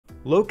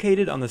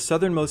Located on the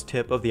southernmost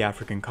tip of the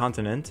African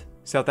continent,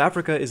 South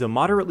Africa is a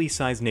moderately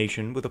sized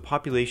nation with a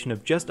population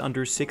of just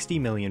under 60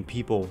 million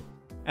people.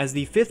 As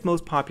the fifth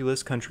most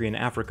populous country in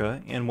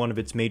Africa and one of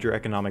its major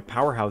economic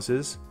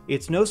powerhouses,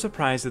 it's no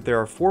surprise that there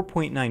are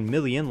 4.9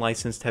 million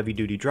licensed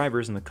heavy-duty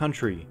drivers in the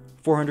country,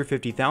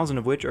 450,000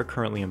 of which are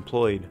currently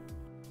employed.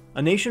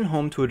 A nation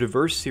home to a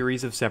diverse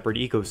series of separate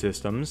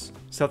ecosystems,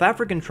 South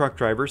African truck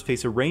drivers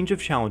face a range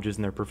of challenges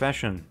in their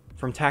profession.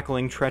 From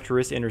tackling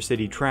treacherous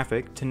inner-city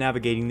traffic to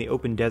navigating the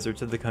open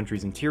deserts of the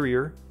country's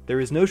interior, there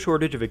is no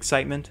shortage of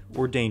excitement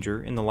or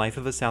danger in the life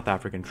of a South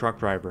African truck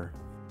driver.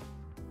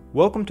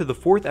 Welcome to the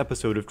fourth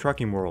episode of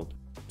Trucking World,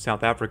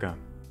 South Africa.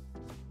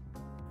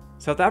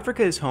 South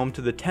Africa is home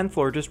to the 10th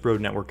largest road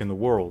network in the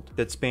world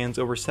that spans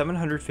over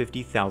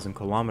 750,000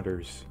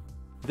 kilometers.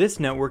 This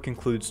network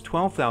includes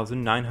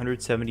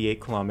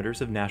 12,978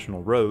 kilometers of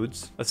national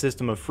roads, a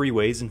system of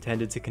freeways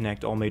intended to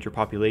connect all major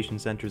population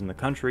centers in the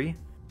country,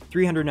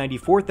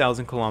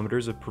 394,000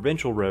 kilometers of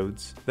provincial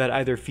roads that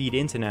either feed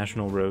into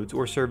national roads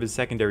or serve as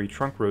secondary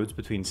trunk roads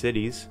between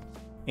cities,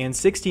 and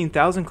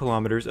 16,000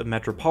 kilometers of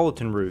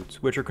metropolitan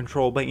routes, which are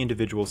controlled by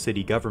individual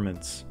city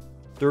governments.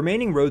 The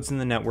remaining roads in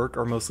the network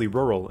are mostly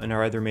rural and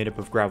are either made up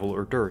of gravel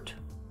or dirt.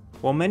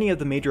 While many of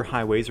the major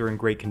highways are in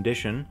great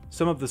condition,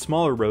 some of the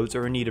smaller roads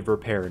are in need of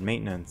repair and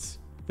maintenance.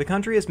 The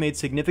country has made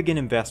significant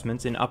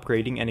investments in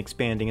upgrading and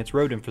expanding its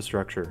road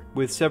infrastructure,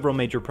 with several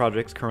major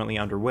projects currently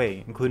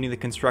underway, including the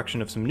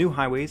construction of some new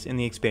highways and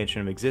the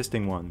expansion of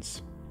existing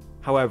ones.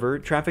 However,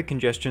 traffic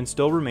congestion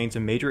still remains a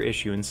major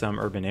issue in some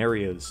urban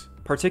areas,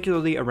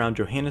 particularly around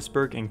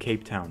Johannesburg and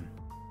Cape Town.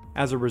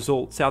 As a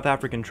result, South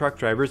African truck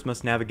drivers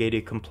must navigate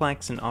a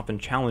complex and often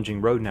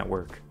challenging road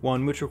network,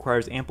 one which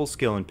requires ample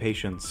skill and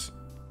patience.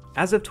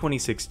 As of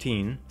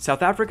 2016,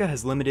 South Africa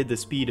has limited the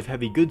speed of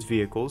heavy goods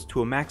vehicles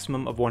to a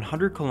maximum of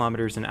 100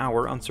 kilometers an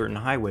hour on certain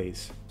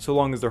highways, so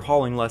long as they're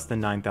hauling less than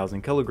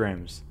 9,000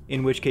 kilograms,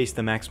 in which case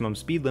the maximum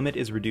speed limit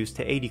is reduced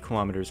to 80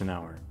 kilometers an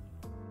hour.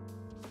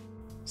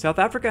 South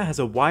Africa has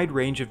a wide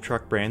range of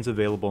truck brands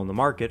available in the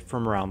market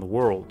from around the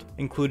world,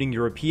 including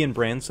European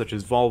brands such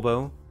as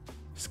Volvo,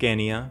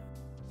 Scania,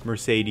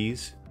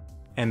 Mercedes,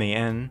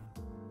 MAN,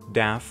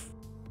 DAF,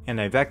 and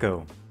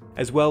Iveco,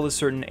 as well as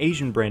certain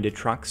Asian-branded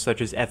trucks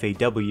such as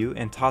FAW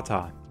and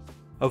Tata.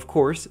 Of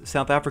course,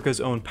 South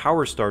Africa's own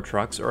PowerStar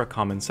trucks are a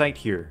common sight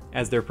here,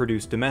 as they're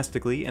produced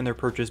domestically and their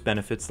purchase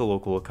benefits the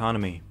local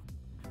economy.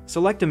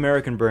 Select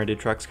American-branded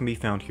trucks can be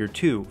found here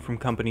too, from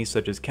companies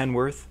such as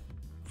Kenworth,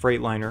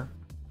 Freightliner,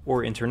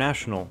 or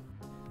International.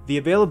 The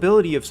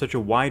availability of such a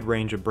wide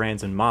range of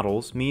brands and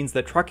models means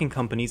that trucking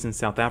companies in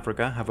South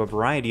Africa have a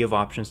variety of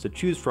options to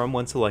choose from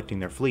when selecting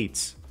their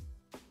fleets.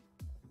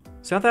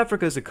 South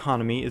Africa's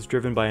economy is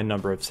driven by a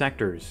number of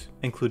sectors,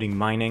 including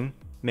mining,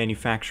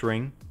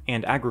 manufacturing,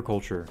 and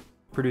agriculture,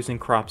 producing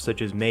crops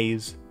such as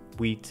maize,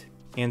 wheat,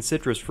 and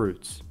citrus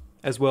fruits,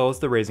 as well as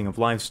the raising of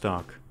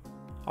livestock.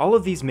 All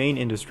of these main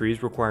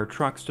industries require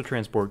trucks to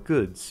transport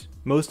goods,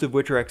 most of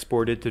which are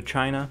exported to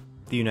China,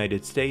 the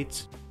United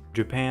States,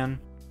 Japan,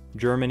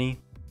 Germany,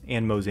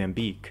 and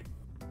Mozambique.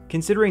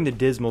 Considering the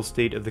dismal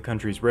state of the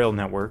country's rail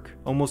network,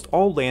 almost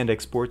all land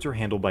exports are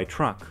handled by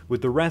truck,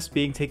 with the rest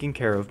being taken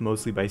care of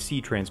mostly by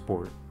sea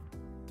transport.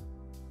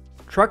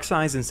 Truck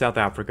size in South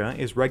Africa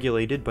is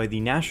regulated by the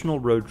National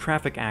Road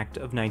Traffic Act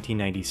of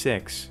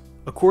 1996.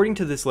 According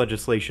to this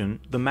legislation,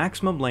 the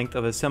maximum length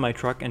of a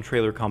semi-truck and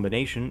trailer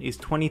combination is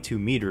 22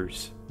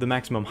 meters, the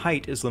maximum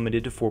height is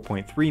limited to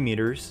 4.3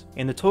 meters,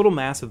 and the total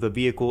mass of the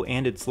vehicle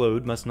and its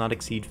load must not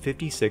exceed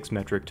 56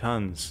 metric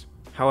tons.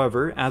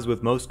 However, as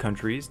with most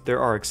countries,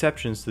 there are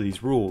exceptions to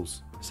these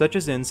rules, such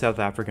as in South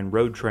African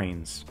road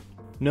trains.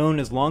 Known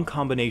as long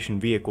combination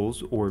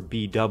vehicles, or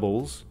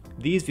B-doubles,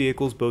 these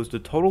vehicles boast a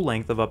total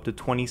length of up to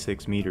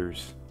 26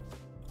 meters.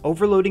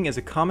 Overloading is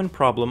a common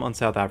problem on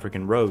South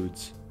African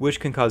roads, which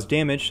can cause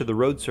damage to the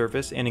road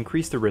surface and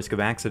increase the risk of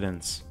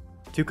accidents.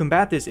 To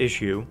combat this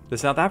issue, the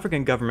South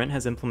African government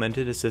has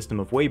implemented a system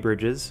of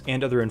weighbridges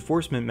and other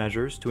enforcement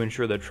measures to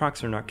ensure that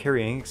trucks are not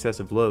carrying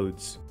excessive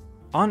loads.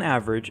 On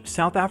average,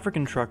 South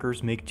African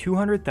truckers make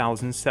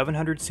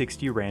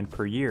 200,760 rand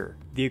per year,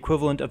 the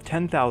equivalent of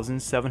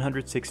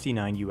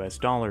 $10,769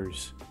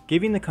 US,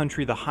 giving the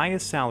country the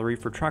highest salary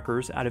for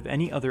truckers out of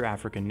any other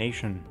African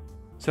nation.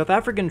 South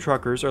African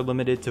truckers are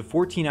limited to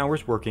 14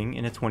 hours working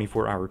in a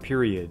 24-hour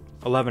period,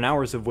 11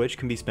 hours of which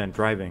can be spent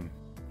driving.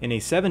 In a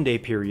 7-day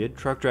period,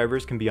 truck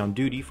drivers can be on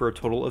duty for a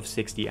total of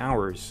 60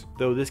 hours,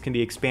 though this can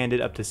be expanded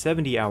up to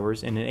 70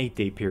 hours in an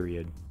 8-day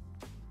period.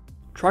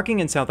 Trucking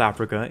in South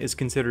Africa is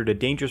considered a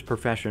dangerous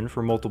profession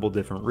for multiple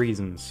different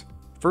reasons.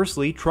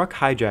 Firstly, truck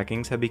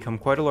hijackings have become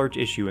quite a large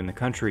issue in the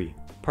country,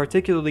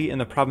 particularly in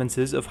the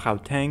provinces of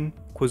Gauteng,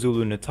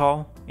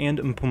 KwaZulu-Natal, and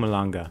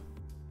Mpumalanga.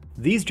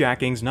 These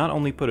jackings not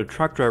only put a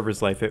truck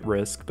driver's life at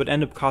risk, but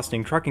end up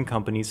costing trucking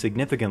companies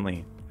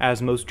significantly,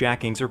 as most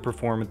jackings are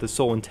performed with the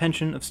sole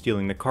intention of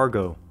stealing the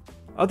cargo.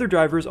 Other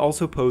drivers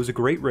also pose a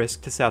great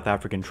risk to South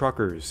African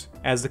truckers,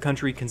 as the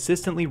country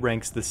consistently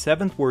ranks the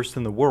 7th worst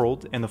in the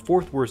world and the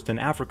 4th worst in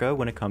Africa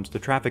when it comes to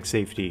traffic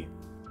safety.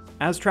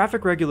 As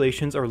traffic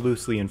regulations are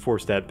loosely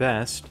enforced at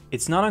best,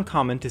 it's not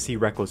uncommon to see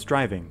reckless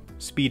driving,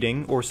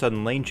 speeding, or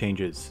sudden lane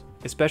changes,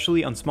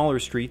 especially on smaller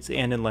streets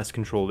and in less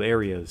controlled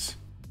areas.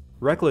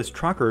 Reckless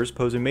truckers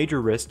pose a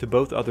major risk to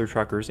both other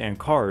truckers and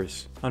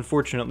cars.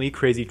 Unfortunately,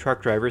 crazy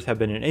truck drivers have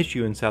been an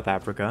issue in South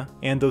Africa,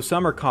 and though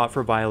some are caught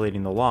for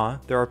violating the law,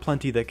 there are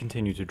plenty that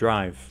continue to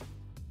drive.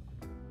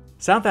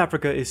 South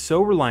Africa is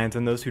so reliant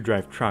on those who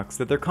drive trucks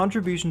that their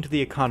contribution to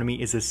the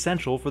economy is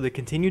essential for the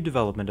continued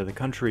development of the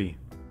country.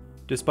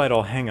 Despite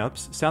all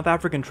hang-ups, South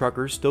African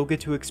truckers still get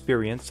to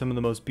experience some of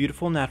the most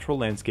beautiful natural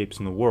landscapes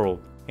in the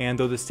world, and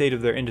though the state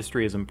of their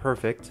industry isn't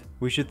perfect,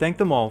 we should thank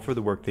them all for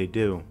the work they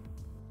do.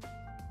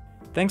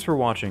 Thanks for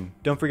watching.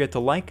 Don't forget to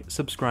like,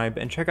 subscribe,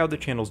 and check out the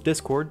channel's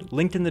Discord,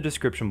 linked in the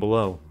description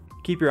below.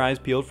 Keep your eyes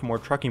peeled for more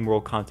Trucking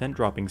World content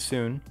dropping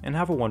soon, and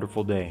have a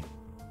wonderful day.